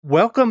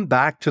Welcome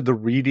back to the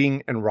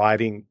Reading and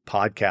Writing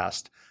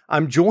Podcast.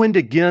 I'm joined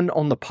again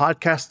on the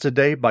podcast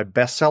today by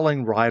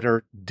best-selling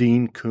writer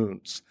Dean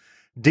Koontz.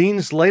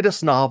 Dean's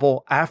latest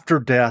novel, After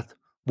Death,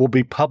 will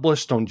be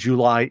published on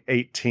July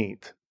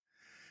 18th.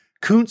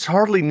 Koontz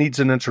hardly needs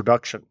an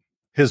introduction.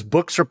 His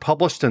books are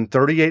published in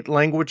 38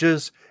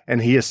 languages,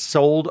 and he has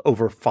sold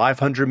over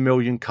 500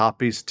 million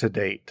copies to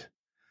date.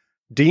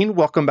 Dean,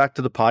 welcome back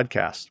to the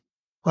podcast.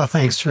 Well,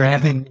 thanks for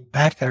having me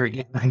back there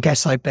again. I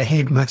guess I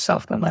behaved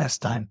myself the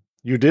last time.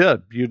 You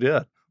did.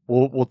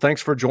 Well,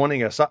 thanks for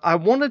joining us. I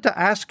wanted to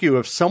ask you,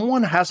 if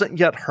someone hasn't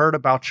yet heard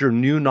about your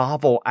new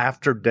novel,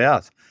 After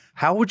Death,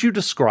 how would you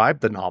describe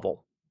the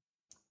novel?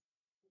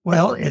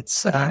 Well, it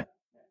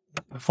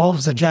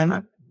involves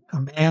a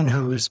man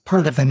who was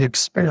part of an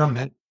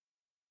experiment.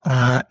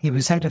 He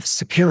was head of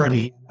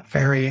security in a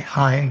very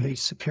highly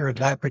secured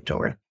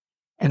laboratory.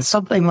 And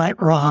something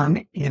went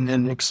wrong in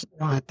an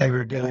experiment they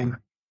were doing.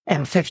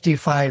 And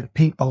 55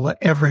 people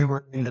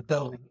everywhere in the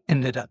building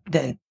ended up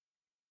dead.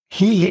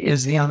 He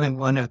is the only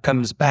one who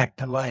comes back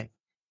to life.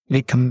 And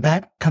he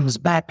comes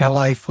back to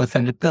life with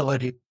an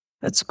ability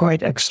that's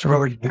quite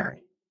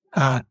extraordinary.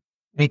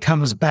 He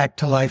comes back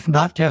to life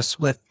not just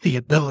with the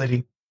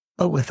ability,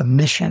 but with a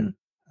mission.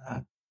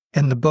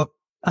 And the book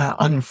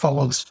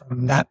unfolds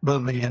from that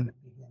moment in the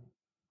beginning.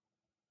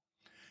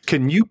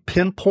 Can you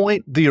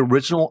pinpoint the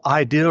original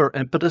idea or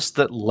impetus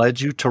that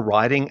led you to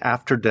writing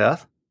After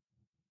Death?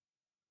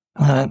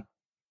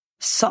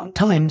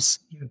 Sometimes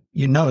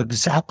you know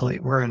exactly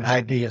where an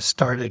idea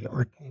started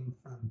or came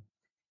from.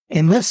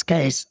 In this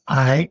case,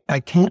 I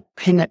can't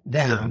pin it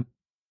down,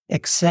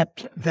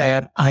 except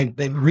that I've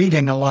been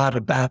reading a lot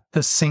about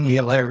the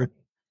singularity,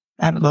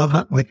 that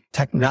moment with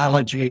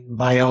technology and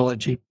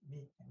biology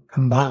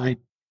combined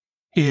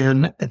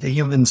in the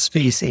human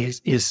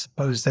species is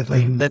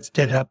supposedly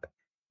lifted up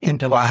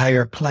into a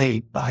higher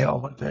plane by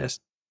all of this.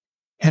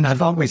 And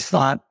I've always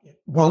thought it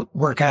won't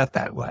work out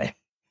that way.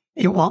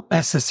 It won't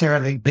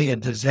necessarily be a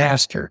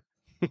disaster.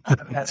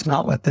 That's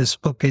not what this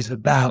book is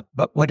about.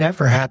 But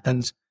whatever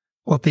happens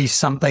will be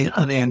something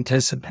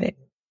unanticipated.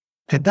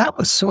 And that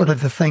was sort of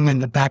the thing in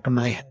the back of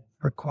my head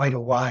for quite a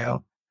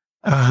while.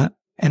 And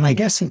I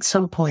guess at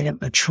some point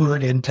it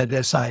matured into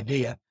this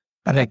idea,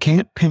 but I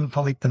can't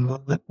pinpoint the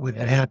moment when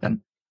it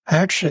happened. I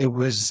actually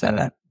was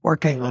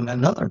working on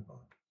another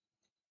book.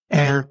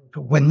 And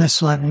when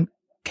this one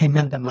came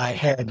into my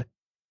head,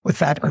 with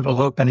that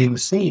little opening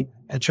scene,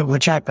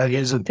 which actually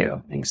isn't the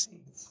opening scene,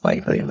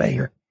 slightly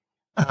later.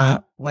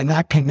 When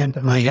that came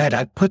into my head,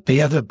 I put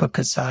the other book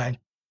aside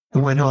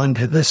and went on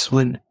to this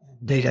one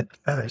and did it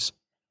first.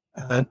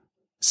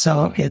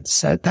 So it's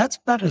that's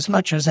about as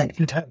much as I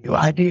can tell you.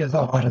 Ideas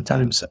a lot of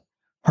times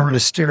are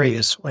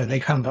mysterious where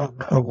they come from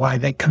or why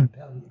they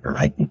compel you to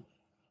write.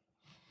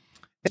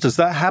 Does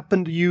that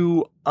happen to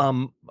you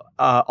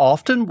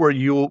often, where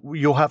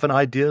you'll have an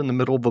idea in the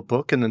middle of a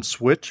book and then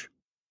switch?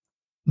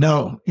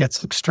 No,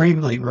 it's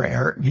extremely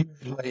rare.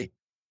 Usually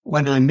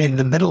when I'm in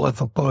the middle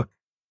of a book,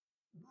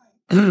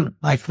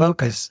 my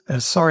focus,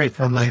 sorry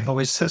for my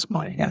voice this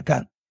morning, I've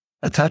got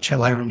a touch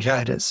of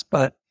laryngitis,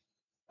 but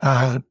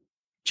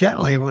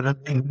generally when I'm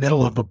in the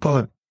middle of a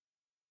book,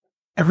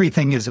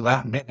 everything is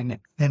about getting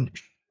it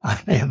finished.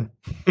 And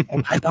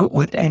I don't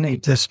want any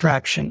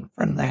distraction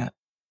from that.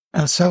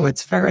 So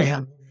it's very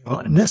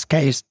unusual. In this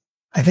case,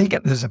 I think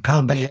it was a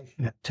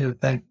combination of two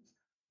things.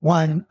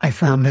 One, I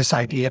found this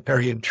idea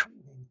very intriguing.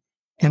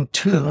 And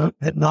two,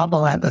 that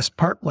novel at this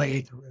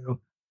partway through,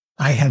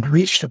 I had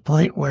reached a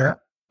point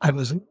where I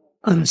was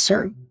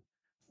uncertain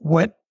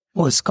what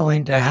was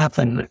going to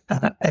happen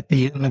at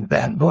the end of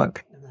that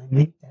book. And I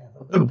need to have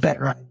a little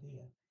better idea.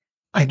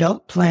 I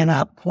don't plan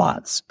out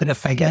plots, but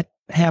if I get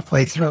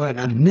halfway through it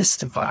and I'm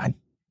mystified,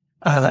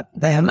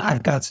 then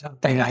I've got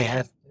something I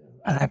have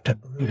to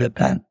brood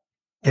about.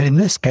 And in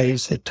this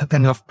case, it took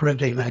enough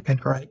brooding I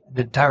could write an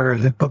entire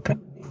book in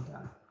the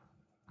meantime.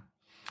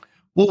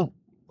 Well,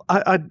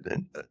 I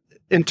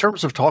in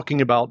terms of talking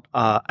about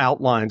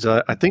outlines,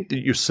 I think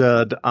that you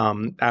said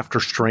after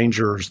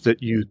Strangers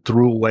that you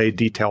threw away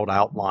detailed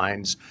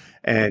outlines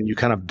and you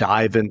kind of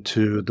dive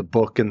into the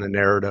book and the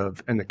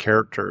narrative and the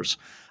characters.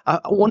 I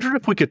wondered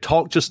if we could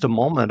talk just a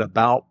moment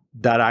about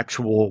that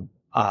actual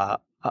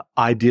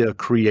idea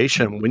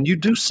creation. When you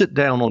do sit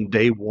down on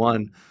day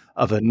one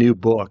of a new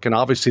book, and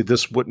obviously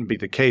this wouldn't be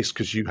the case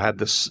because you had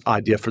this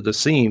idea for the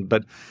scene,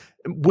 but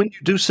when you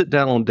do sit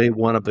down on day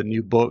one of a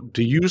new book,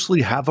 do you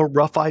usually have a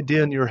rough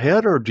idea in your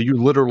head, or do you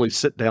literally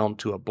sit down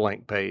to a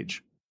blank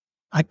page?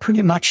 I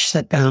pretty much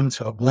sit down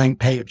to a blank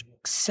page,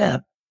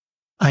 except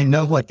I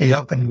know what the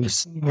opening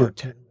scene or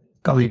two is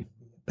going to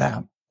be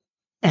about.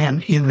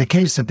 And in the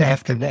case of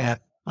After Death,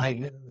 I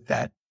knew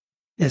that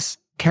this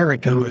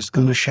character was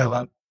going to show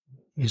up.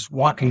 He's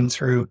walking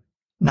through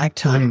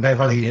nighttime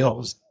Beverly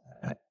Hills,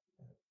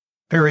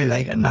 very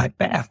late at night,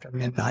 after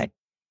midnight.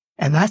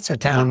 And that's a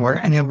town where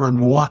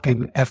anyone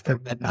walking after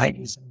midnight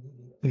is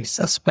immediately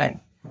suspect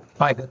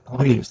by the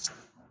police.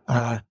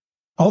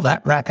 All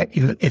that racket,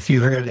 if you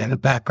heard it in the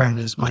background,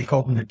 is Mike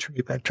holding a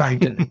tree, but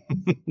trying to,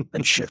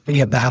 it should be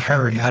about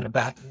her, not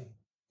about me.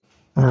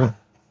 Uh,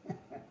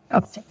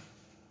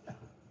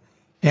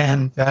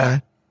 and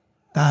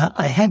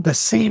I had the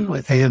scene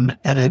with him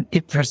at an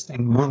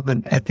interesting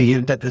moment at the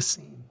end of the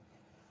scene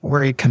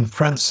where he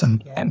confronts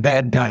some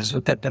bad guys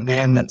with a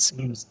demand that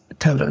seems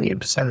totally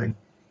absurd.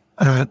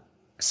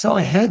 So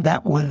I had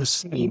that one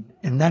scene,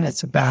 and then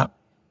it's about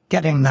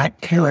getting that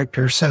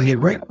character. So you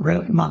really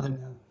want to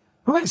know,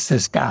 who is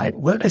this guy?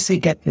 Where does he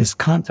get this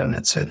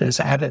confidence or this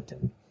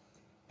attitude?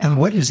 And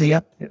what is he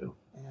up to?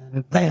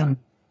 And then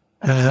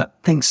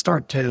things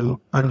start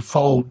to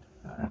unfold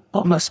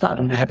almost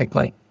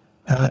automatically.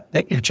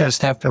 That you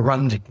just have to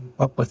run to keep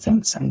up with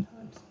them sometimes.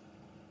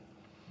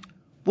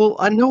 Well,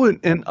 I know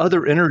in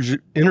other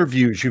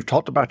interviews, you've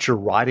talked about your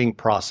writing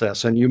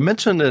process, and you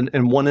mentioned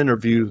in one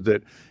interview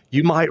that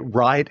you might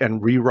write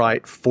and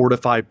rewrite 4 to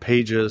 5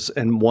 pages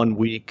in 1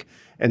 week.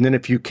 And then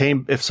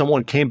if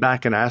someone came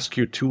back and asked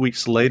you 2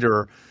 weeks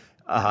later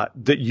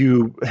that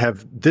you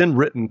have then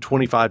written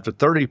 25 to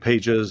 30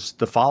 pages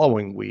the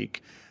following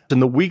week, in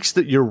the weeks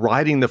that you're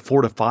writing the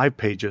 4 to 5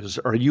 pages,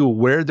 are you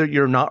aware that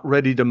you're not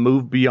ready to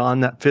move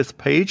beyond that 5th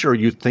page? Or are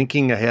you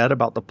thinking ahead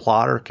about the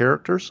plot or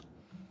characters?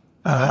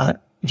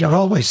 You're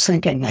always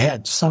thinking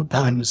ahead,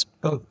 sometimes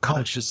both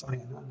consciously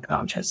and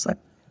unconsciously.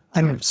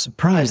 I'm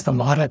surprised a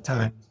lot of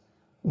times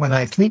when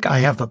I think I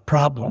have a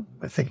problem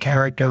with a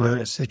character or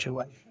a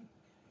situation,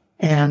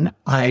 and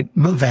I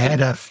move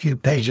ahead a few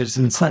pages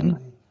and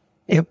suddenly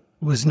it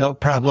was no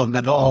problem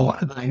at all,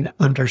 and I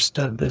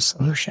understood the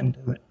solution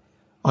to it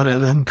on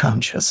an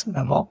unconscious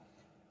level.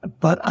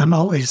 But I'm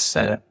always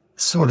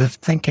sort of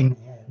thinking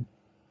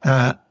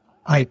ahead.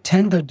 I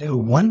tend to do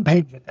 1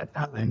 page at a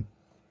time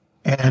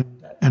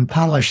and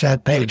polish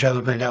that page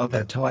over and over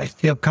until I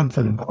feel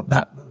comfortable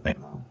about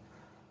moving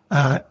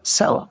on.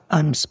 So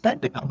I'm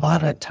spending a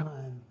lot of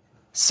time,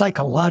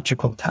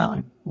 psychological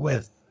time,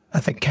 with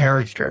the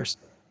characters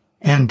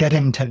and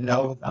getting to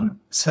know them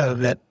so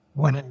that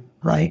when I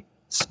write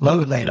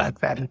slowly like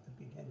that at the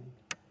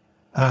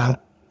beginning,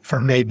 for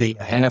maybe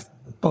a half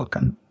of the book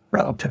and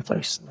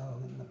relatively slow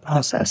in the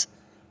process,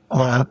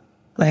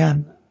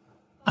 then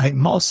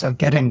I'm also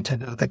getting to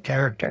know the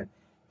character.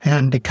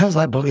 And because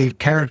I believe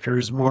character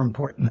is more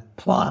important than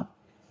plot,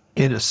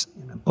 in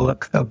a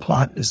book, the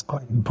plot is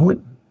quite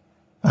important.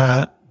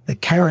 The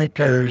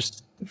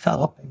characters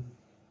developing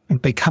and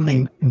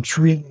becoming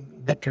intriguing,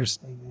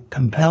 interesting, and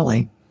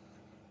compelling,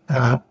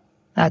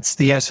 that's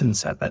the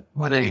essence of it.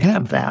 When I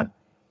have that,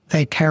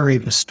 they carry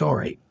the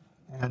story.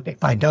 And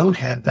if I don't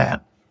have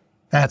that,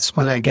 that's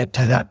when I get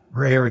to that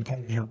rare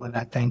occasion when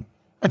I think,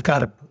 I've got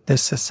to put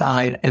this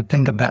aside and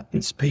think about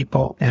these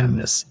people and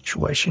this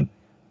situation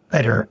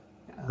better.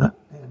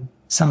 And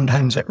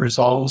sometimes it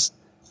resolves,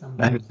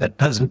 sometimes it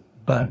doesn't,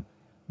 but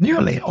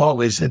nearly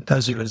always it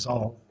does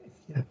resolve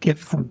if you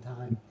give them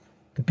time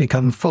to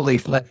become fully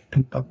fleshed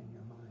in your mind.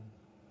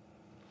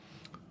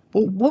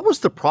 Well, what was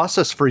the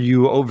process for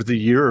you over the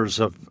years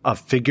of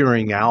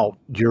figuring out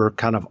your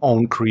kind of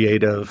own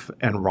creative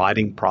and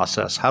writing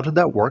process? How did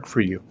that work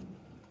for you?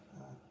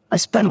 I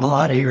spent a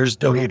lot of years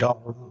doing it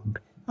all wrong.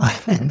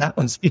 And that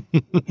was,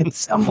 in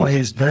some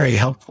ways, very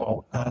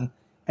helpful.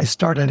 I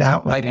started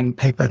out writing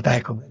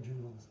paperback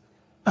originals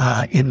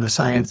in the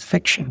science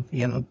fiction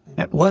field.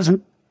 It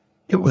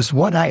was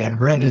what I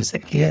had read as a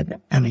kid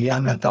and a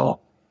young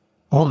adult,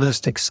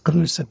 almost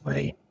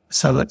exclusively.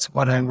 So it's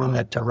what I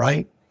wanted to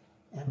write.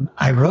 And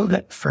I wrote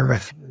it for a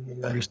few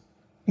years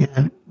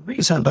and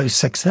reasonably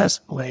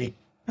successfully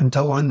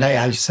until one day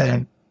I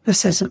said,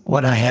 this isn't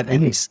what I had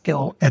any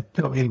skill at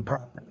doing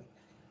properly.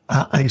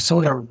 I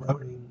sort of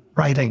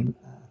writing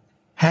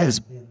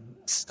has-been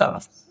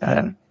stuff,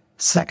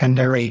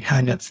 secondary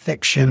kind of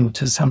fiction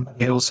to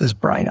somebody else's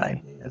bright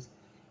ideas.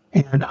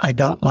 And I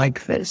don't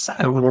like this.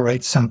 I want to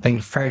write something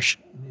fresh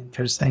and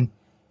interesting,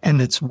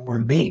 and it's more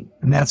me.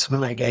 And that's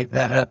when I gave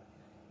that up,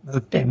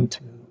 moved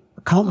into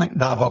a comic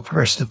novel,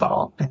 first of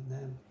all, and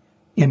then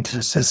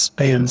into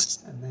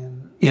suspense, and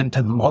then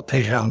into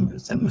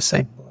multi-genres in the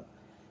same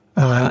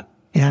book.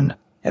 And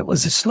it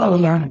was a slow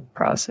learning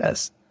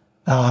process.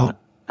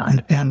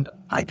 And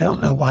I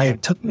don't know why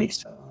it took me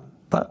so long,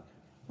 but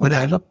when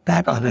I look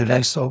back on it,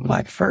 I sold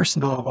my first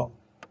novel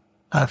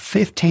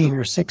 15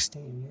 or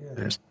 16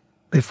 years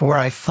before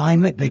I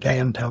finally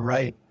began to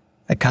write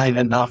the kind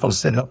of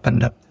novels that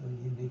opened up to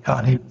a unique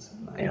audience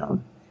of my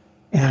own.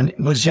 And it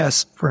was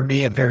just, for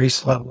me, a very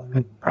slow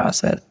learning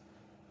process.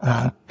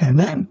 And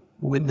then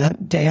when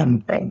that damn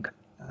thing,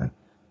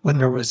 when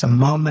there was a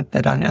moment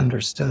that I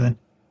understood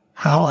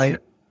how I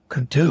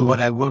could do what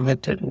I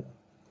wanted to do,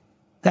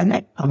 then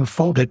it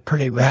unfolded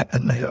pretty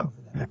rapidly over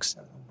the next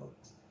several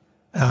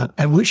books.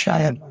 I wish I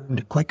had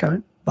learned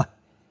quicker, but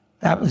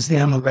that was the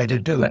only way to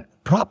do it.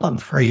 The problem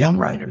for young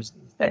writers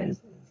these days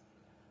is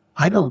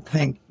I don't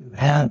think you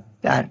have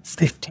that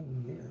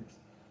 15 years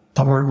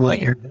to learn what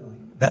you're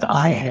doing that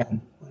I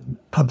had when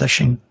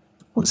publishing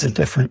was a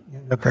different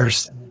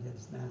universe than it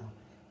is now,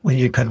 when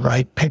you could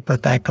write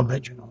paperback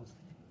originals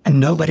and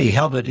nobody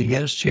held it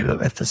against you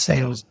if the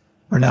sales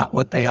were not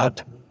what they ought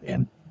to have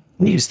been.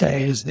 These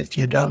days, if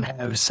you don't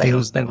have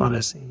sales they want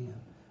to see,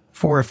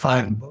 4 or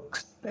 5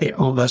 books they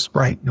almost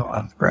write you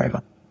off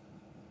forever.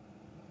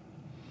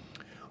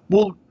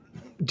 Well,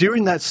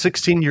 during that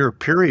 16-year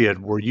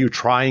period, were you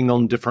trying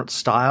on different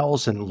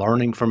styles and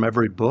learning from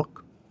every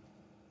book?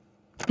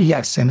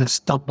 Yes, in a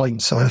stumbling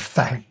sort of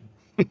fashion.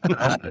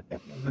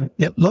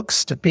 It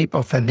looks to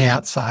people from the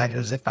outside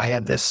as if I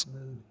had this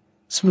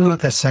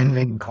smooth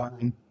ascending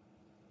climb.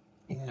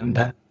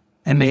 And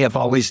I may have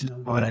always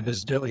known what I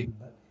was doing,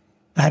 but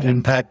that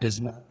in fact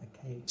is not the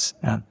case.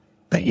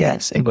 But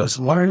yes, it was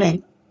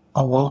learning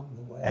along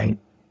the way,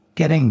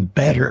 getting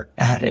better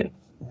at it.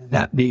 And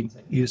that means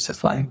the use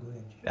of language,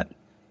 at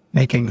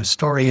making the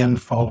story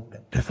unfold,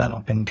 at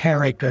developing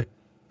character,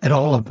 and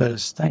all of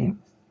those things.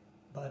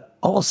 But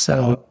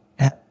also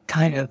at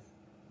kind of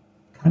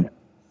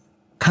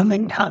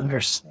coming to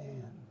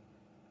understand,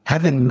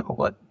 having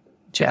what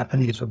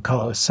Japanese would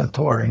call a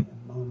satori,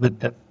 a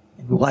moment of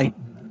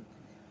enlightenment,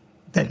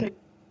 that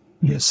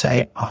you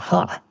say,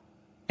 aha,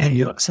 and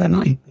you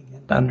suddenly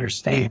begin to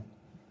understand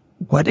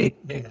what it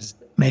is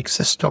that makes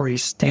a story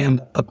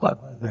stand up above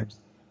others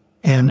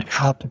and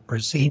how to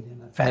proceed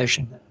in a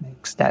fashion that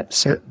makes that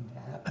certain to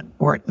happen,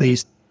 or at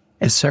least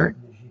as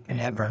certain as you can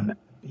ever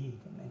be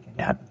to make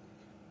it happen.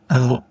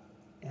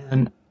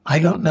 And I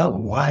don't know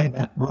why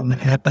that moment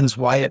happens,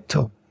 why it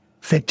took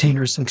 15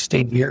 or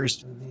 16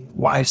 years for me,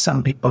 why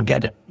some people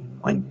get it in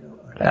 1 year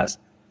or less.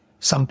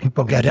 Some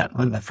people get it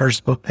on the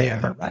first book they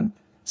ever write.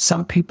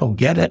 Some people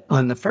get it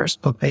on the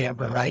first book they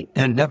ever write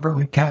and never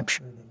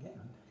recapture it again.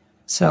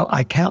 So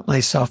I count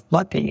myself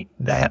lucky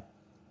that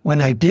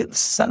when I did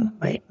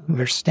suddenly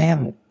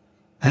understand it,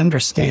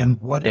 understand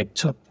what it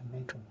took to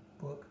make a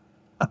book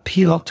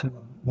appeal to a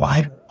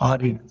wider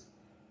audience,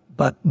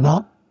 but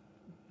not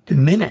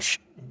diminish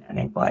in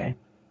any way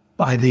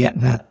by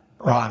that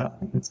broad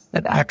audience,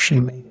 that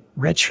actually made it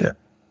richer,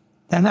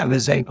 then I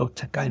was able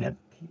to kind of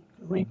keep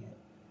doing it.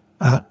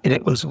 And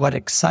it was what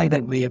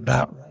excited me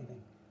about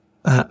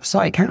writing. So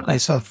I count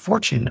myself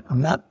fortunate.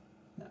 I'm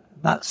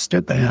not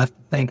stupid enough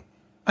to think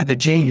I'm a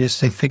genius.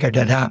 They figured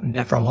it out and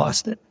never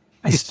lost it.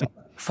 I still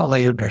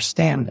fully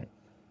understand it,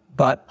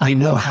 but I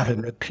know how to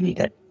repeat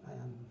it.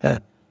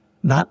 And,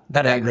 not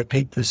that I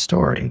repeat the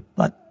story,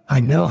 but I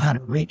know how to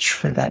reach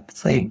for that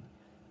thing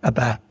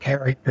about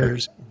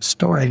characters and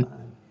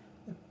storyline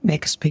that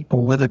makes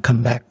people want to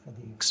come back for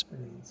the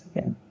experience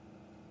again.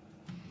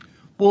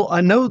 Well,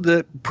 I know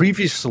that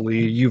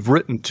previously you've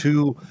written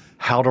 2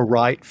 how to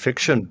write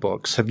fiction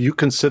books. Have you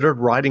considered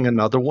writing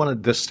another one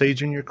at this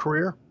stage in your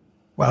career?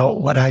 Well,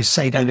 what I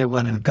say to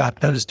anyone who got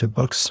those 2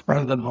 books,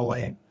 throw them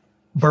away,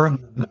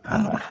 burn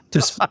them,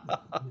 just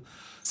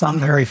some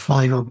very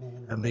final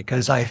manner,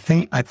 because I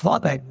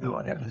thought I knew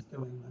what I was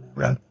doing when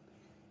I wrote.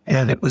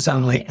 And it was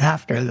only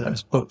after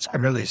those books I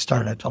really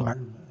started to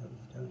learn what I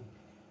was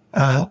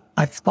doing.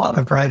 I thought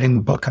of writing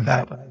a book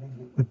about writing.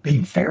 It would be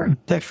very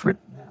different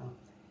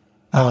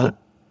now.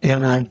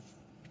 And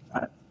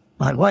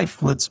my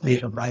wife wants me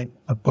to write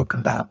a book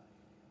about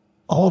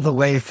all the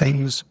way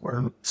things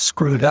were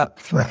screwed up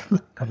throughout my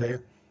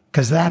career,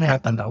 because that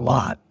happened a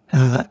lot.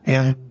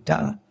 And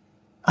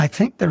I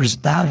think there's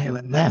value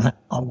in that,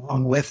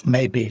 along with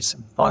maybe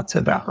some thoughts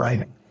about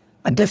writing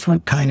a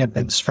different kind of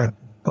instructive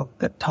book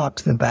that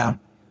talks about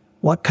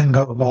what can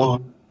go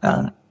wrong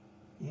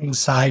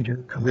inside your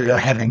career,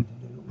 having to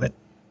do with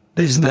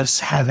business,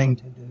 having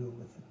to do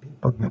with the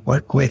people you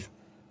work with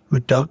who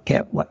don't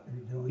get what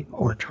you're doing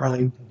or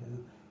trying to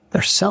do.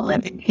 There's so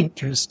many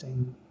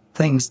interesting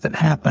things that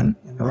happen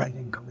in a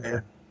writing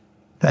career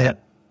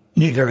that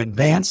either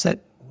advance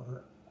it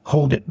or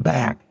hold it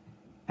back,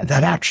 and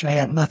that actually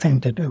had nothing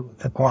to do with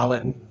the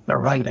quality of the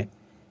writing.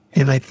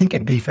 And I think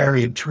it'd be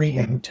very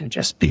intriguing to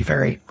just be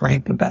very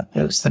frank about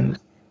those things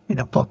in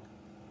a book.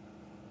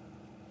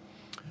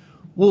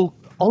 Well,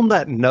 on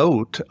that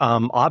note,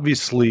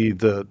 obviously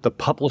the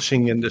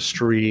publishing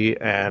industry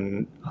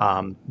and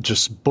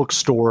just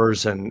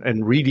bookstores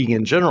and reading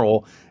in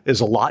general is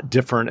a lot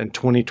different in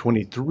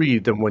 2023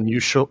 than when you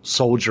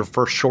sold your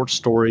first short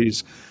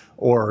stories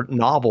or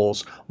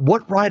novels.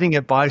 What writing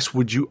advice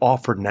would you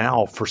offer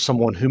now for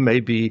someone who may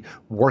be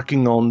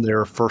working on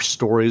their first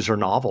stories or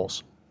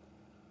novels?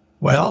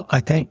 Well, I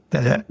think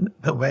that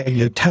the way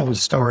you tell a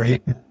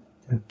story,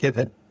 to give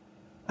it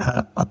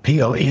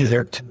appeal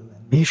either to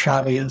a niche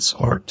audience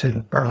or to the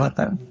broad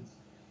audience,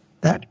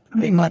 that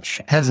pretty much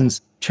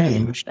hasn't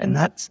changed, and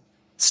that's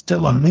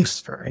still a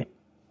mystery.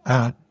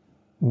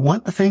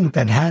 One thing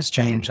that has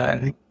changed, I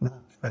think, not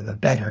for the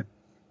better,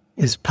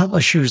 is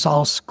publishers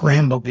all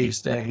scramble these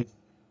days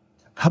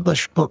to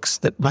publish books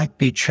that might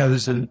be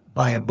chosen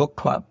by a book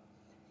club.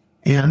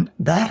 And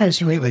that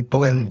has really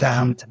boiled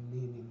down to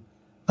meaning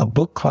a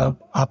book club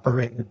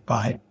operated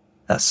by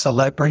a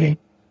celebrity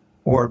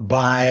or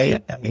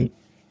by a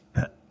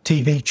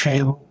TV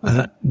channel,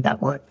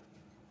 network,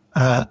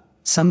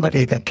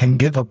 somebody that can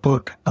give a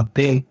book a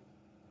big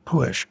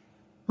push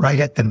right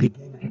at the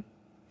beginning.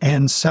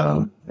 And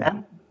so that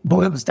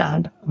boils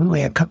down to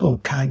only a couple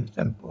of kinds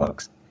of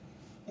books.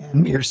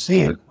 And you're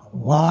seeing a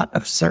lot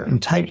of certain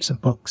types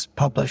of books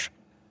published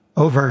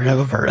over and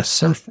over, a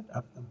surfeit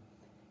of them.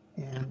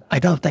 And I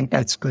don't think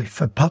that's good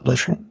for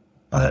publishing,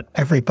 but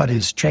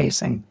everybody's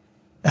chasing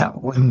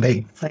that one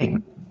big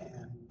thing.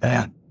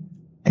 And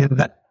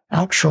the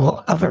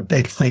actual other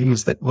big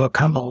things that will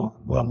come along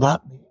will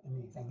not be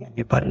anything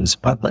anybody's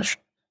published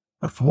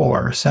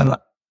before. So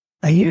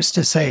I used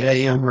to say to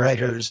young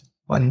writers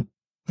when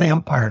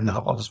vampire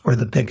novels were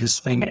the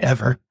biggest thing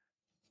ever,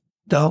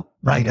 don't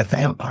write a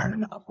vampire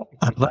novel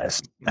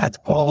unless that's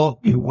all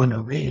you want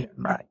to read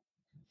and write.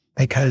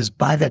 Because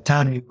by the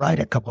time you write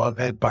a couple of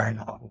vampire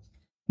novels,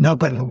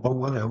 nobody will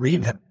want to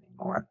read them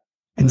anymore.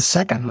 And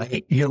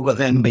secondly, you will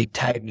then be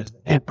tagged as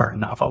a vampire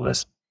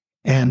novelist,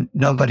 and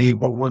nobody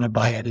will want to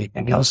buy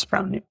anything else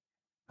from you.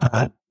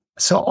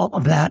 So all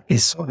of that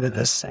is sort of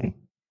the same.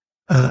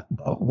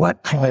 But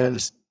what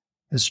has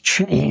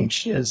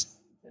changed is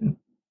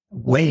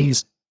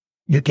ways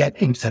you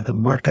get into the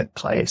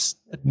marketplace.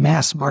 The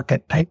mass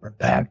market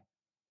paperback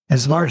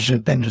has largely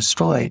been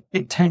destroyed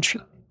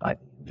intentionally by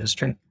the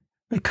industry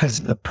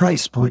because the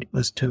price point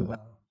was too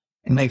low,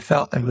 and they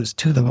felt there was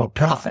too little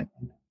profit.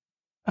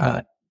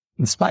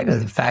 In spite of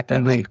the fact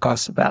that it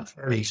costs about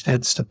 30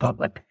 cents to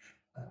publish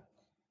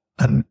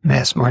a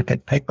mass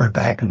market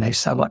paperback, and they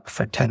sell it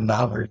for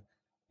 $10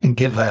 and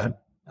give a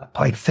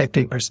like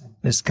 50%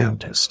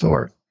 discount to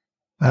stores.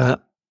 I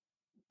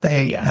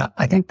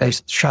think they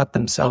shot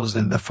themselves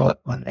in the foot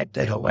when they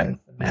did away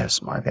with the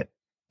mass market.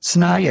 So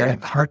now you have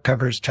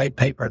hardcovers, trade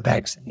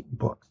paperbacks, and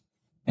books.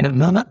 And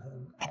none of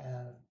them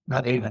have,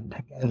 not even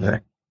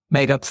together,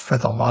 made up for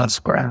the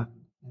lost ground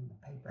in the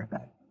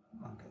paperback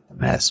market, the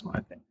mass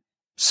market.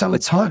 So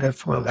it's harder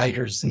for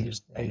writers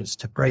these days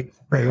to break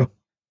through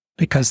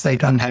because they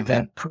don't have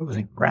that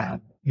proving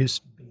ground that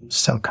used to be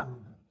so common.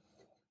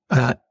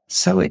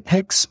 So it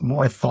takes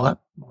more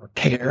thought, more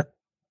care,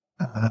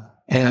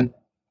 and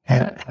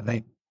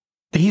having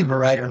been a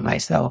writer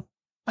myself,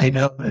 I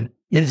know that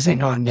it is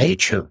in our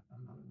nature,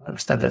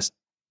 most of us,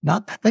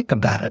 not to think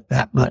about it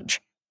that much,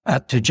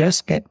 to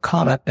just get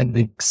caught up in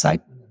the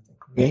excitement of the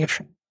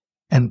creation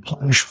and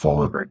plunge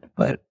forward.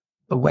 But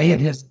the way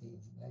it is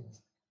these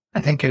days,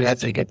 I think you have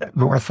to get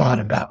more thought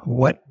about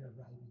what you're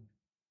writing,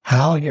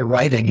 how you're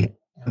writing it,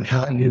 and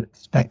how you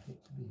expect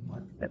it to be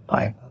marketed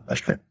by a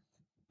publisher.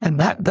 And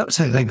those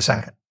are things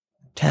I could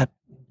tap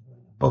into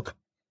in the book,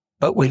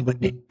 but we would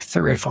need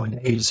 3 or 4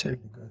 days here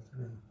to go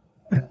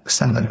through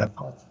some of the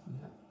parts.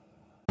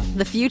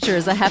 The future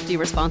is a hefty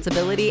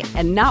responsibility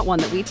and not one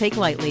that we take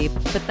lightly,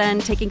 but then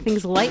taking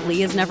things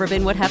lightly has never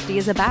been what Hefty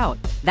is about.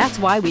 That's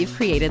why we've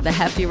created the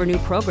Hefty Renew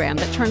program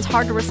that turns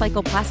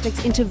hard-to-recycle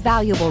plastics into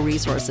valuable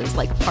resources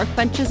like park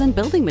benches and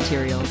building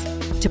materials.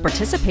 To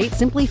participate,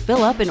 simply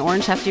fill up an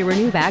orange Hefty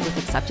Renew bag with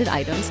accepted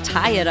items,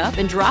 tie it up,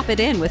 and drop it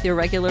in with your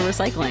regular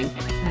recycling.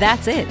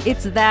 That's it.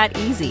 It's that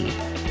easy.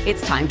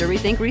 It's time to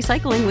rethink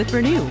recycling with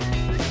Renew.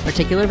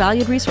 Particular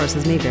valued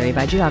resources may vary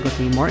by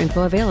geography. More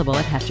info available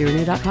at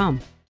heftyrenew.com.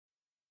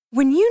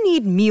 When you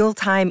need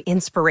mealtime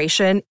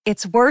inspiration,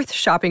 it's worth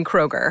shopping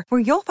Kroger, where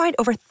you'll find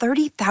over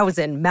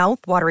 30,000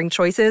 mouth-watering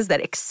choices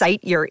that excite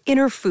your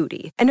inner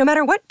foodie. And no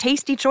matter what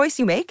tasty choice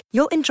you make,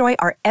 you'll enjoy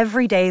our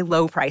everyday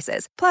low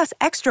prices, plus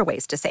extra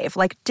ways to save,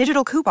 like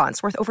digital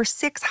coupons worth over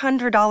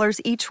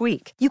 $600 each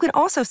week. You can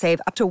also save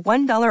up to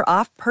 $1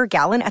 off per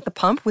gallon at the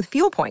pump with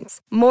fuel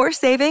points. More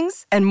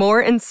savings and more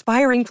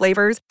inspiring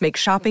flavors make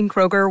shopping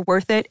Kroger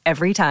worth it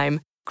every time.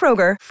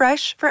 Kroger,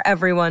 fresh for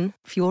everyone.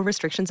 Fuel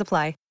restrictions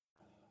apply.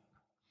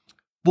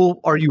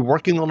 Well, are you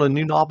working on a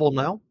new novel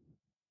now?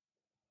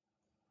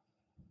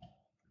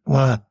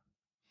 Well,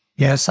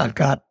 yes, I've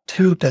got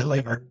 2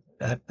 delivered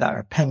that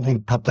are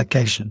pending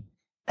publication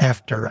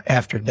after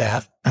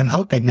death. I'm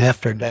hoping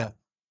after death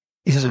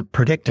isn't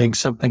predicting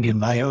something in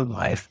my own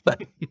life,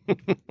 but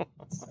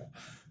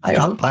I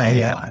hope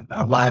I'm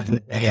alive the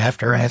day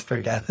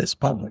after death is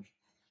published.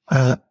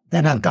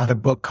 Then I've got a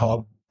book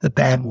called The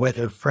Bad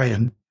Weather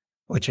Friend,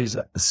 which is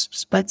a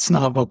suspense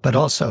novel, but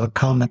also a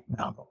comic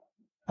novel.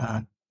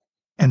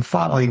 And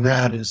following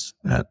that is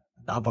a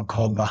novel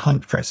called The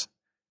Huntress,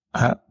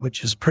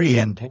 which is pretty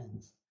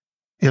intense.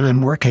 And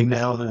I'm working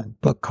now on a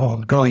book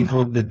called Going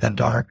Home in the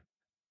Dark,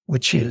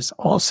 which is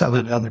also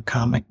another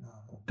comic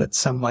novel, but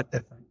somewhat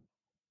different.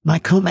 My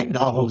comic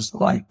novels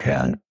like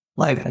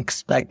Life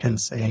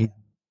Expectancy,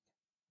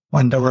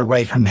 One Door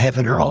Away from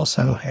Heaven are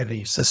also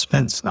heavy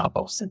suspense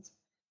novels.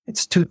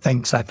 It's 2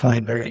 things I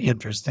find very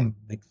interesting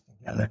mixed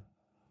together.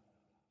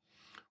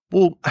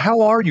 Well,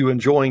 how are you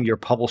enjoying your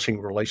publishing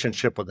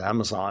relationship with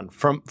Amazon?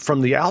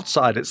 From the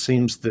outside, it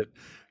seems that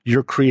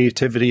your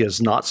creativity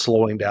is not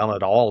slowing down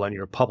at all, and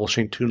you're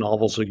publishing 2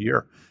 novels a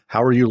year.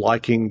 How are you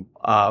liking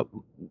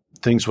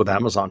things with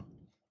Amazon?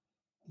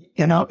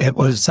 You know, it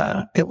was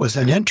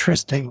an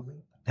interesting,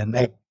 and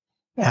they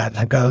had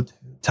to go to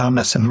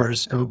Thomas and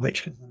Mercer,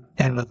 which is an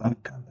Amazon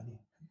company.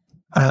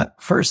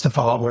 First of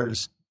all,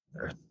 there's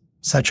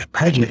such a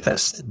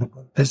prejudice in the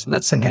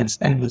business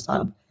against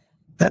Amazon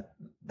that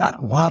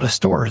not a lot of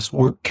stores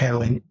weren't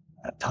carrying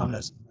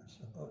Thomas and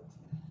Mercer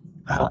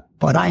books.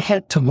 But I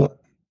had to look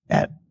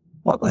at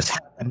what was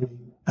happening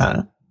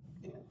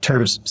in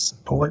terms of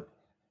support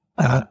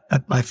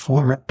at my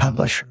former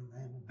publisher,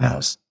 Random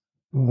House.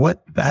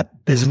 what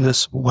that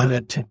business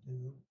wanted to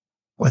do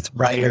with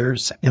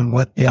writers and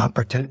what the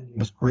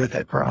opportunities were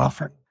that were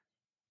offered.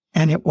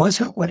 And it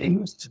wasn't what it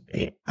used to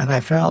be. And I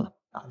felt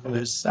I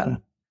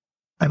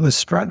was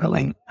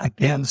struggling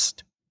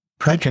against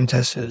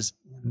prejudices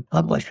in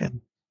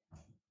publishing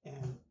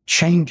and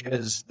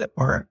changes that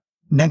were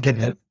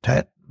negative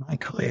to my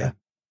career.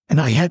 And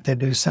I had to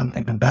do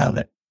something about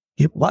it.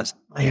 It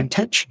wasn't my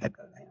intention to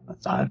go to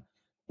Amazon.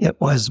 It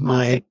was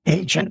my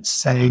agent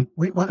saying,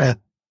 we want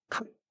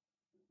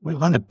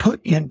to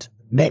put into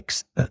the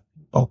mix of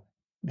people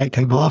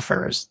making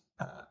offers,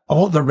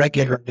 all the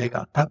regular New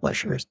York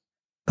publishers,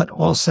 but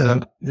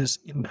also this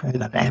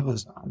imprint of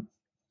Amazon.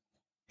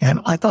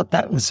 And I thought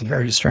that was a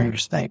very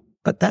strange thing.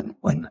 But then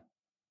when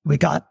we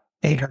got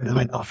 8 or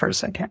 9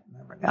 offers, I can't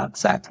remember now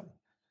exactly,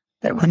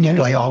 they were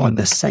nearly all in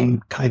the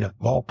same kind of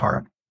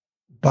ballpark.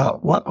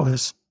 But what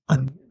was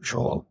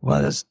unusual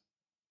was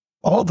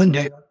all the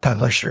New York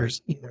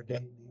publishers either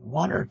gave me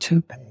 1 or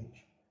 2 page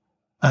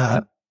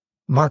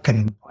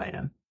marketing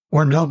plan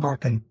or no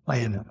marketing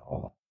plan at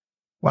all.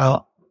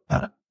 While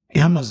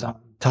Amazon,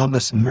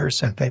 Thomas and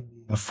Mercer gave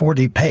me a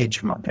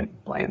 40-page marketing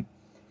plan.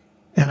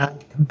 And I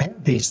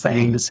compared these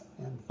things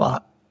and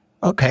thought,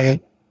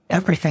 okay,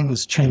 everything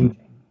is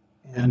changing.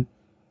 And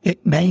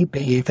it may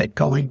be that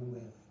going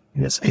with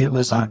this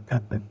Amazon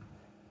company,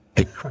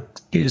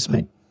 excuse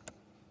me,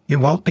 you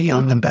won't be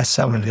on the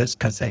bestseller list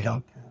because they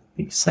don't have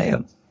these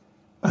sales.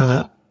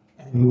 And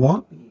you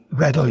won't be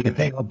readily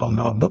available in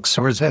all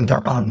bookstores, and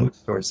there are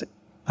bookstores.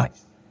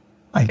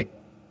 I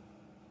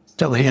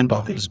still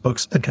handle these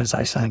books because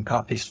I sign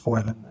copies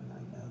for them and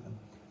I know them.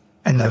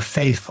 And they're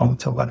faithful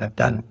to what I've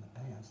done in the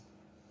past.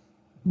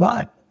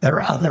 But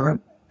there are other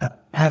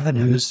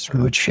avenues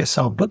through which you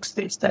sell books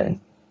these days.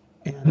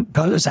 And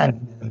those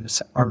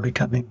avenues are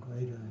becoming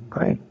greater and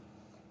greater.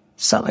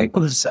 So it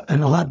was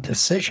an odd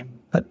decision,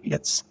 but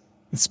it's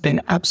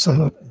been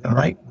absolutely the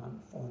right one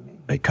for me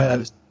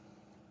because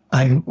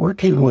I'm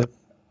working with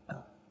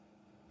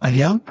a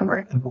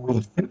younger and more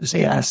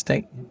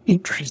enthusiastic and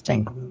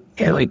interesting group,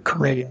 really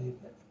creative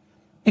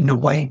in a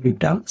way you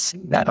don't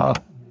see that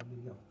often in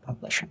New York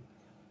publishing,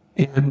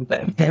 and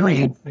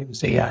very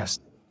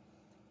enthusiastic.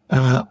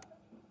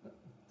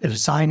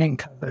 Designing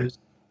covers.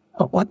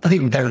 One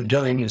thing they're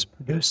doing is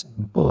producing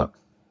books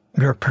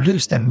that are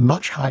produced at a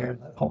much higher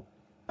level.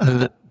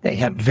 They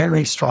have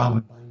very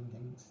strong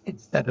bindings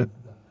instead of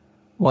the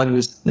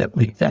ones that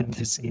we tend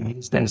to see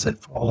these days that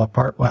fall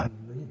apart while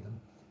you read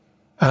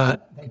them.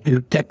 They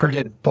do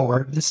decorative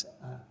boards.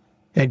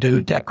 They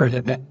do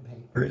decorative end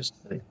papers.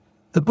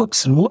 The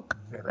books look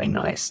very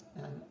nice.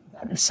 And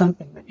that is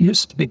something that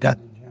used to be done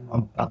in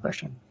general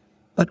publishing,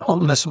 but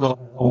almost not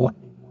at all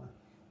anymore.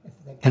 If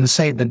they can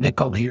save the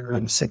nickel here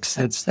and 6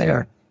 cents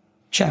there,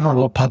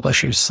 general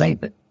publishers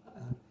save it.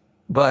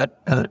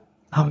 But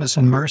Thomas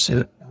and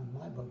Mercer on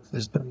my books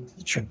is doing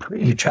such a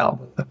pretty job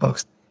with the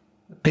books.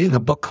 Being a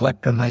book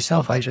collector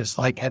myself, I just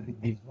like having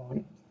these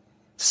volumes.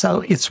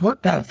 So it's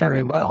worked out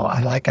very well.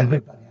 I like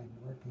everybody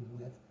I'm working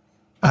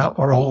with.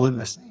 We're all on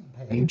the same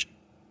page.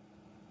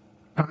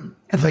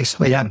 At least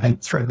we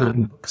haven't through the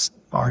books so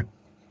far.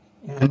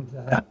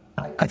 And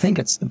I think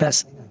it's the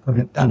best thing I could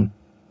have done.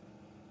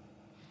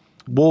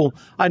 Well,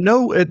 I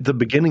know at the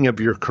beginning of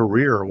your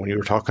career, when you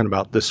were talking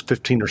about this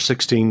 15 or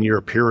 16 year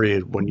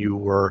period when you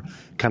were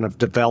kind of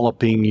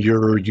developing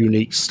your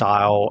unique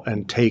style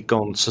and take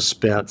on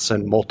suspense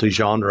and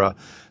multi-genre,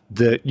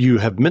 that you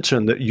have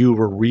mentioned that you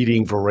were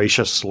reading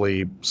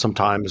voraciously,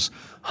 sometimes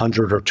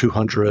 100 or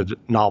 200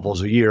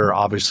 novels a year.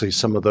 Obviously,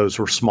 some of those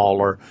were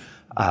smaller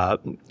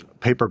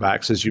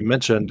paperbacks, as you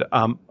mentioned.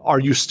 Are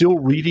you still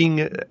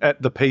reading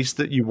at the pace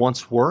that you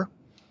once were?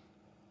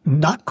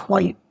 Not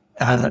quite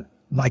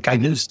like I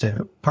used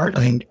to.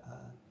 Partly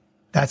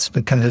that's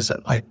because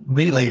I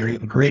really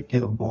read a great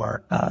deal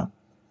more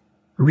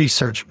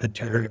research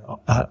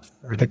material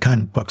for the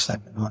kind of books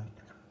I've been writing.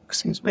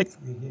 Excuse me,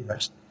 3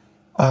 years.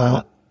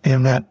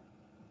 And that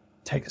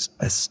takes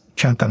a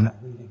chunk of my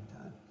reading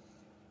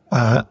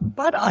time.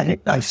 But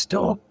I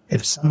still,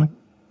 if some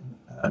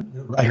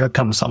new writer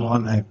comes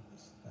along, I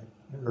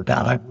hear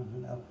about, I want to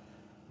know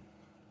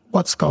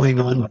what's going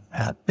on with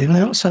that. And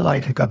I also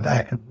like to go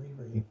back and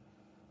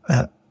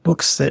reread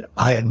books that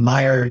I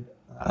admired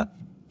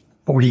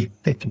 40,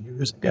 50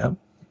 years ago,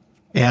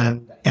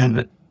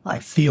 and I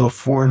feel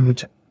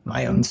formed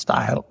my own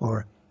style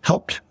or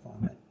helped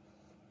form it,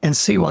 and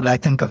see what I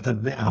think of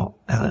them now.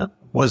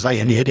 Was I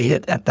an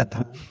idiot at that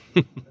time?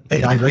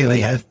 Did I really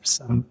have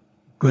some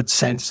good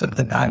sense of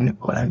the time of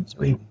what I was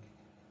reading?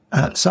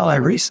 So I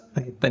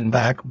recently been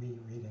back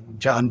rereading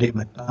John D.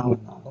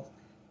 MacDonald novels,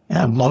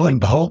 and lo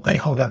and behold, they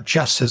hold up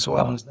just as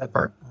well as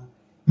ever,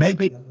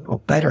 maybe a little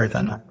better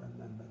than I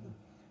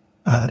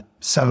remember them.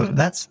 So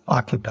that's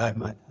occupied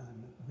my time,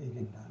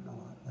 reading time a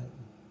lot lately.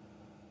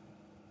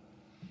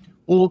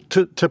 Well,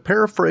 to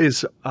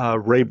paraphrase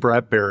Ray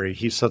Bradbury,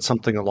 he said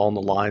something along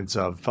the lines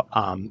of,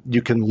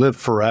 you can live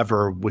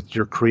forever with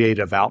your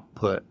creative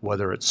output,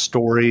 whether it's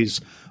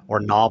stories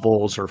or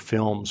novels or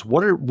films.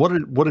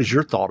 What is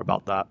your thought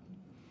about that?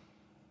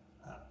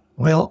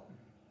 Well,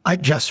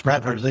 I'd just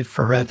rather live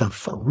forever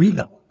for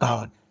real.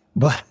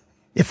 But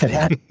if it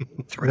had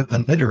been through the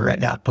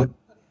literate output,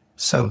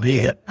 so be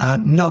it.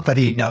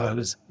 Nobody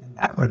knows in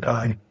that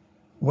regard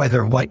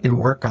whether what you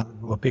work on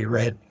will be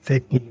read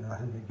 50 or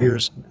 100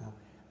 years from now.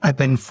 I've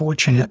been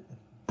fortunate.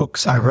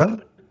 Books I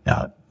wrote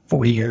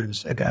 4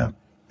 years ago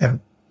have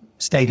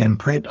stayed in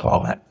print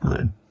all that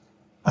time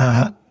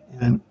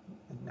and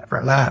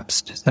never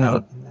lapsed.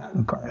 So in that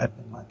regard, I've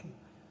been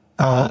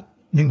lucky.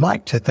 You'd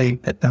like to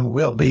think that there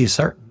will be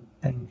certain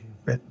things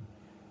you've written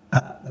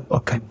that will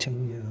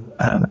continue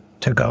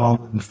to go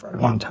on for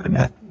a long time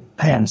after you've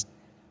passed.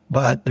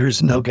 But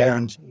there's no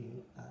guarantee,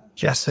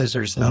 just as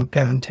there's no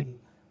guarantee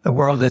the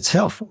world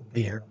itself will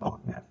be here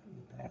long after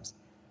you pass.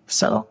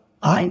 So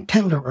I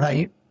tend to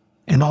write,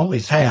 and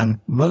always have,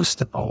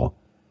 most of all,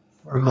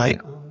 for my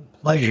own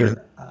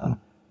pleasure.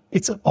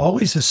 It's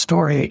always a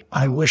story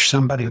I wish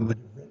somebody would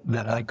have written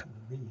that I could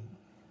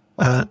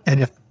read.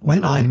 And if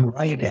when I'm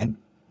writing,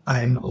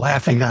 I'm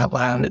laughing out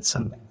loud at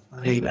something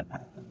funny that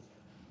happens,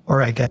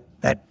 or I get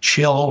that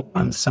chill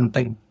on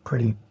something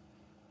pretty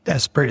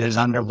desperate is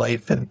underway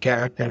for the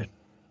character,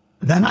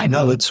 then I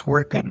know it's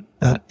working.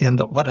 And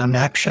what I'm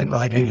actually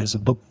writing is a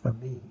book for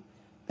me.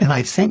 And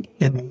I think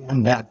in the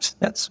end,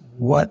 that's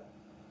what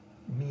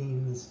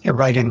means you're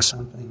writing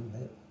something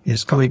that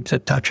is going to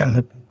touch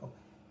other people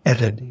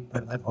at a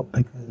deeper level,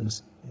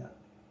 because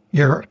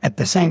you're, at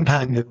the same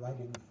time you're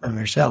writing for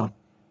yourself,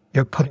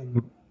 you're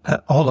putting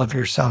all of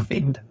yourself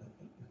into it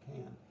that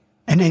you can.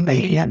 And in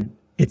the end,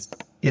 it's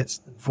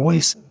the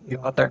voice of the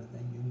author,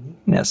 the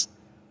uniqueness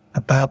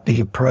about the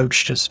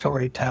approach to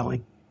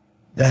storytelling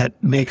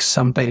that makes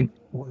something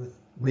worth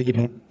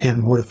reading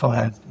and worth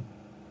lasting.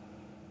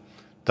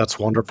 That's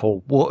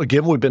wonderful. Well,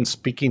 again, we've been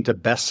speaking to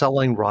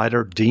best-selling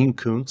writer Dean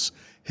Koontz.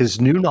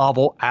 His new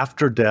novel,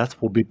 After Death,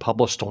 will be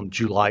published on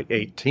July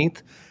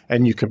 18th,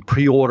 and you can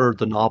pre-order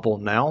the novel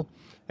now.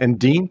 And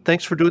Dean,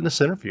 thanks for doing this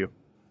interview.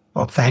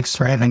 Well, thanks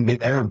for having me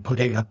there and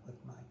putting up with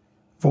my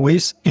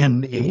voice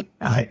and me.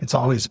 It's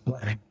always a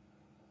pleasure.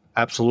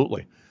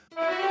 Absolutely.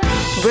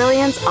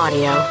 Brilliance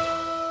Audio.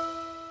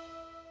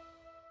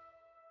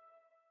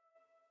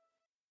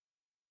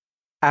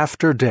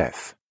 After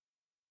Death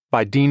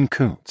by Dean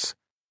Koontz,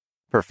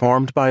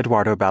 performed by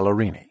Eduardo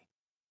Ballerini.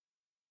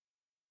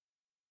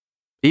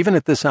 Even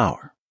at this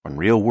hour, when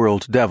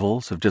real-world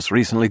devils have just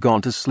recently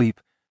gone to sleep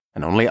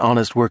and only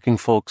honest working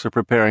folks are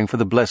preparing for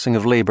the blessing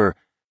of labor,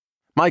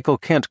 Michael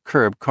can't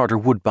curb Carter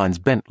Woodbine's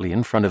Bentley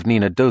in front of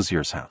Nina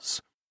Dozier's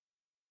house.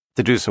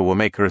 To do so will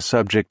make her a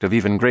subject of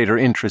even greater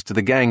interest to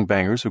the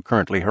gangbangers who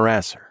currently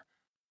harass her.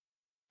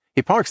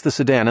 He parks the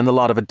sedan in the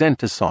lot of a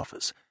dentist's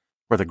office,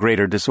 where the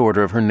greater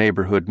disorder of her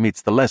neighborhood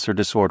meets the lesser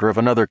disorder of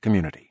another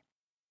community.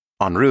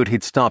 En route,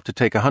 he'd stopped to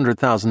take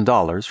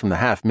 $100,000 from the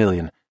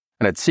 $500,000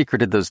 and had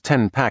secreted those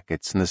 10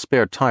 packets in the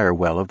spare tire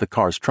well of the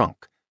car's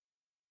trunk.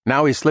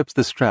 Now he slips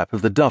the strap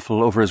of the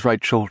duffel over his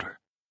right shoulder,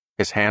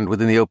 his hand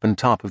within the open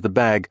top of the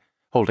bag,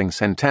 holding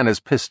Santana's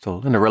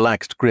pistol in a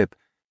relaxed grip,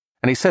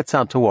 and he sets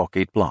out to walk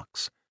 8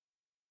 blocks.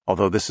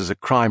 Although this is a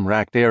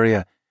crime-racked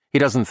area, he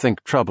doesn't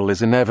think trouble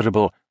is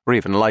inevitable or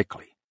even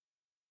likely.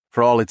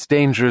 For all its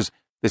dangers,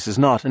 this is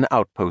not an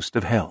outpost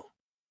of hell.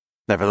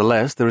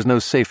 Nevertheless, there is no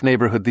safe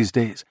neighborhood these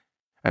days,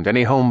 and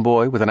any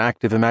homeboy with an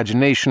active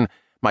imagination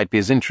might be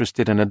as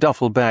interested in a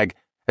duffel bag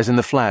as in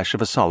the flash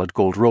of a solid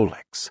gold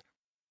Rolex.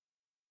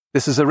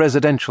 This is a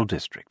residential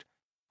district,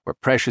 where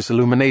precious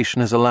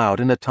illumination is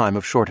allowed in a time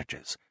of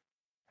shortages.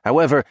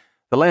 However,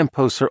 the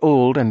lampposts are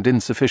old and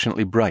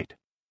insufficiently bright,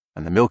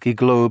 and the milky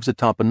globes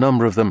atop a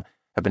number of them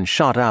have been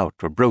shot out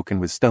or broken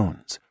with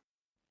stones.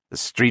 The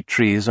street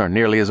trees are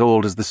nearly as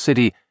old as the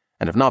city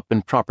and have not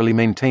been properly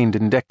maintained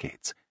in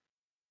decades.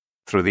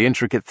 Through the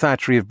intricate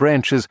thatchery of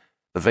branches,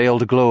 the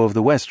veiled glow of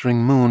the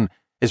westering moon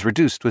is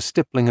reduced to a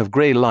stippling of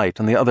gray light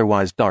on the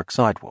otherwise dark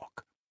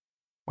sidewalk.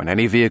 When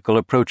any vehicle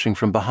approaching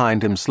from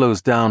behind him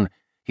slows down,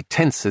 he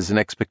tenses in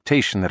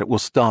expectation that it will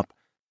stop,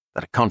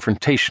 that a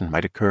confrontation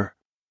might occur.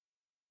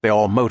 They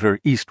all motor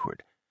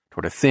eastward,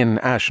 toward a thin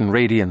ashen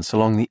radiance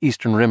along the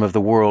eastern rim of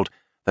the world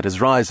that is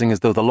rising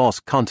as though the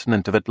lost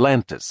continent of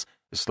Atlantis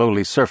is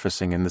slowly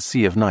surfacing in the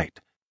sea of night.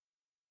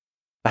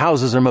 The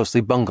houses are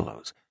mostly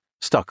bungalows,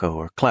 stucco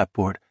or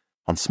clapboard,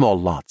 on small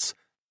lots.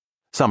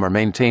 Some are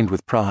maintained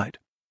with pride.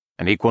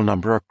 An equal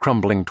number are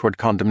crumbling toward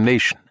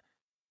condemnation,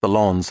 the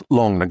lawns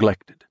long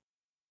neglected.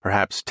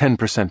 Perhaps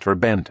 10% are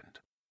abandoned.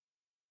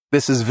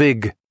 This is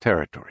VIG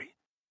territory,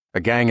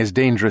 a gang as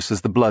dangerous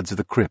as the Bloods of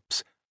the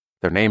Crips,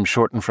 their name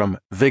shortened from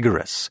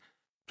vigorous,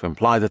 to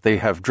imply that they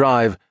have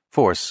drive,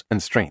 force,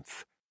 and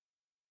strength.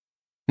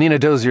 Nina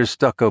Dozier's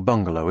stucco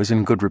bungalow is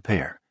in good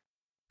repair,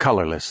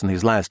 colorless in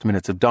these last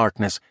minutes of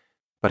darkness,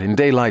 but in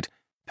daylight,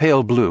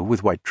 pale blue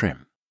with white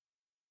trim.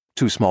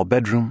 2 small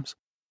bedrooms,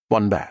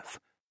 1 bath,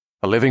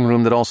 a living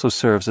room that also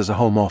serves as a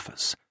home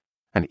office,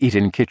 an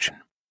eat-in kitchen,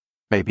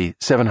 maybe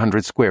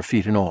 700 square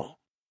feet in all.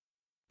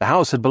 The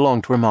house had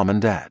belonged to her mom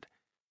and dad.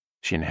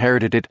 She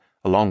inherited it,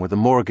 along with a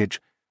mortgage,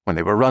 when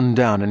they were run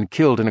down and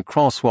killed in a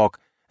crosswalk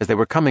as they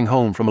were coming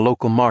home from a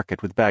local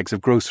market with bags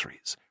of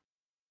groceries.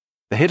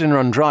 The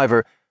hit-and-run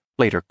driver,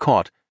 later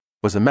caught,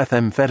 was a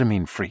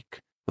methamphetamine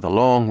freak with a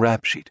long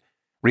rap sheet,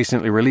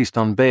 recently released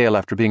on bail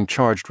after being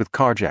charged with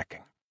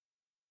carjacking.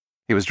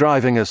 He was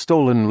driving a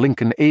stolen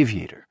Lincoln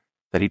Aviator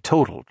that he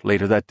totaled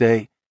later that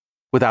day,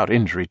 without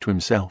injury to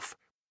himself.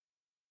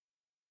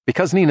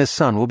 Because Nina's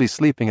son will be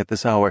sleeping at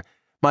this hour,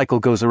 Michael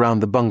goes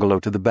around the bungalow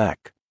to the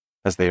back,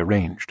 as they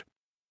arranged.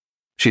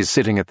 She is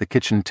sitting at the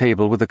kitchen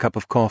table with a cup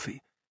of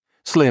coffee,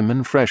 slim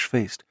and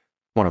fresh-faced,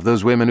 one of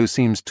those women who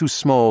seems too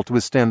small to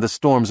withstand the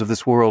storms of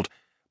this world,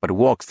 but who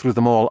walks through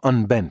them all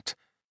unbent,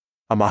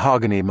 a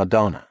mahogany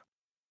Madonna.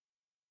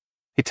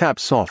 He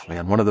taps softly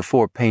on one of the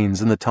 4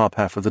 panes in the top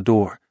half of the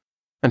door,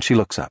 and she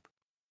looks up.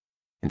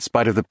 In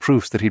spite of the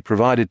proofs that he'd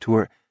provided to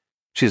her,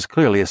 she is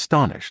clearly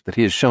astonished that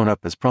he has shown up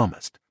as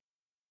promised.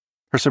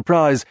 Her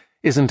surprise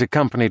isn't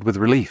accompanied with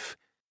relief.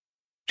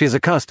 She is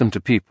accustomed to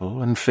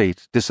people and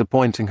fate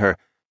disappointing her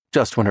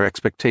just when her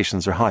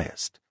expectations are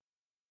highest.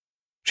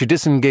 She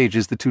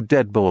disengages the 2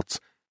 deadbolts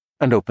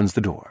and opens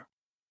the door.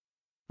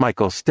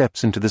 Michael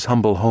steps into this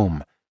humble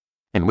home,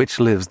 in which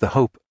lives the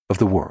hope of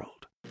the world.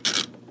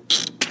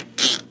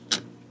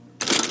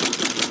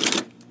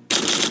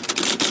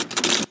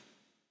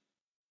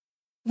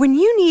 When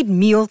you need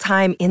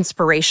mealtime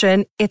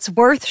inspiration, it's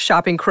worth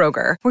shopping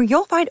Kroger, where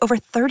you'll find over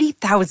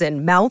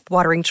 30,000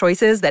 mouth-watering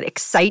choices that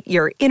excite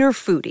your inner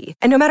foodie.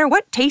 And no matter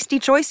what tasty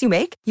choice you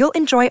make, you'll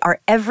enjoy our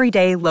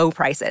everyday low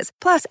prices,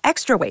 plus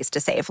extra ways to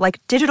save,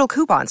 like digital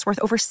coupons worth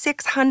over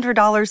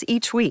 $600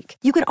 each week.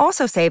 You can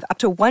also save up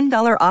to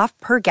 $1 off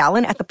per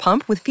gallon at the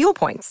pump with fuel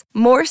points.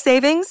 More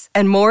savings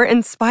and more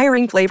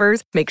inspiring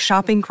flavors make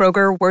shopping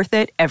Kroger worth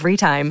it every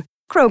time.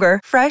 Kroger,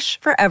 fresh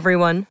for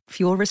everyone.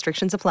 Fuel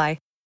restrictions apply.